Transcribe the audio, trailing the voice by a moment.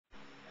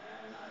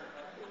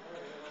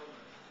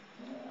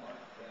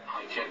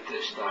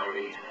this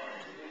diary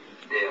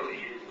daily.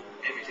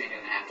 Everything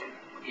that happened,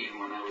 even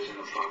when I was in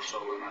a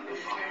foxhole and under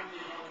fire,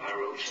 I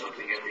wrote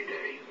something every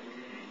day.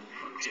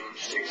 From June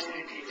 6,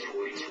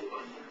 1944.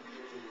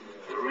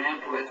 The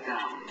ramp let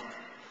down.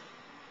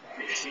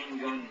 Machine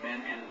gun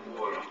men in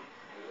water.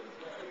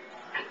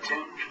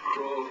 Attempt to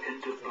crawl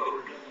into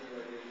boat.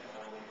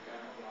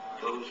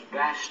 Those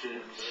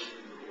bastards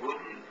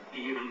wouldn't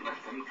even let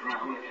them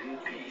drown in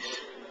peace.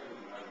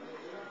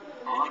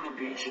 On the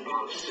beach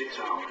about 6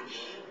 hours.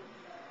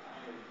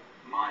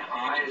 My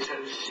eyes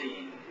have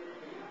seen.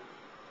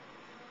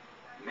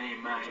 May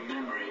my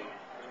memory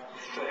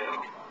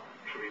fail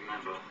to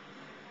remember.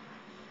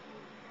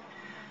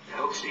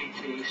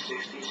 LCT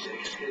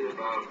 66 hit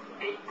about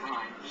 8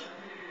 times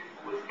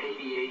with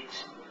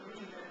 88s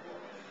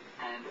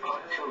and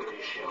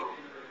artillery shell.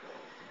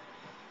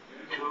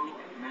 2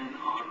 men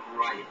on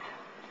right,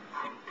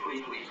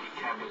 completely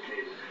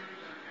decapitated.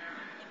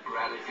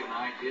 Braddock and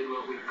I did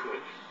what we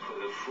could for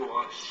the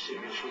 4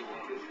 seriously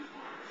wounded.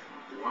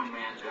 1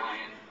 man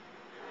dying.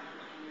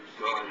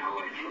 God, how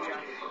I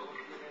tried to help.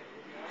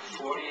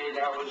 48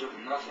 hours of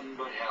nothing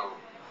but hell.